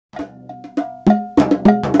Hello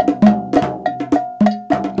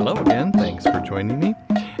again. Thanks for joining me.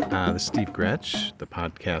 This is Steve Gretsch. The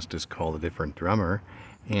podcast is called A Different Drummer.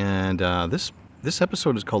 And this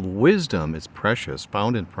episode is called Wisdom is Precious,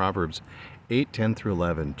 found in Proverbs 8:10 through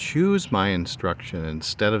 11. Choose my instruction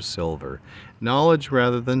instead of silver, knowledge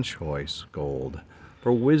rather than choice gold.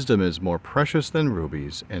 For wisdom is more precious than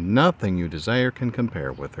rubies, and nothing you desire can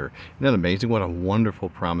compare with her. Isn't that amazing? What a wonderful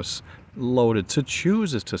promise loaded. To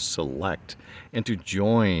choose is to select and to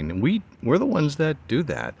join. We're the ones that do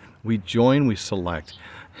that. We join, we select,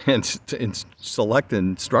 and select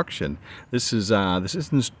instruction. This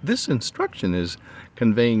instruction is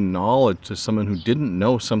conveying knowledge to someone who didn't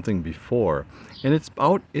know something before, and it's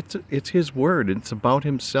his word. It's about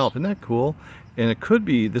himself. Isn't that cool? And it could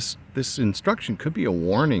be this instruction could be a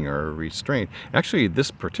warning or a restraint. Actually, this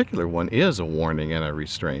particular one is a warning and a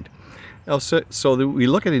restraint. So that we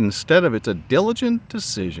look at it, instead of, it's a diligent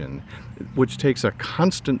decision, which takes a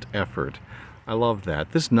constant effort. I love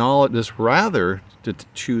that. This rather to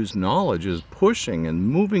choose knowledge is pushing and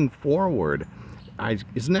moving forward.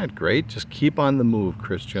 Isn't that great? Just keep on the move,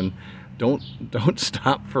 Christian. Don't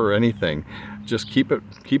stop for anything. Just keep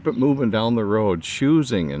it moving down the road,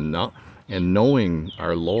 choosing and knowing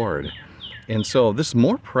our Lord. And so this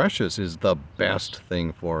more precious is the best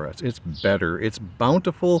thing for us. It's better, it's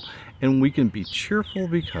bountiful, and we can be cheerful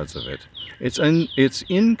because of it. It's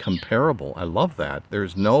incomparable. I love that.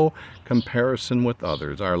 There's no comparison with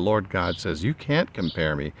others. Our Lord God says, you can't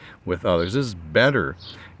compare me with others. This is better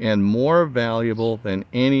and more valuable than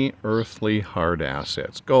any earthly hard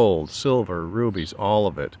assets. Gold, silver, rubies, all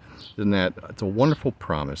of it. Isn't that? It's a wonderful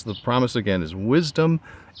promise. The promise again is wisdom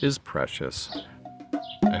is precious.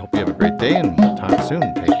 I hope you have a great day, and we'll talk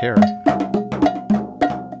soon. Take care.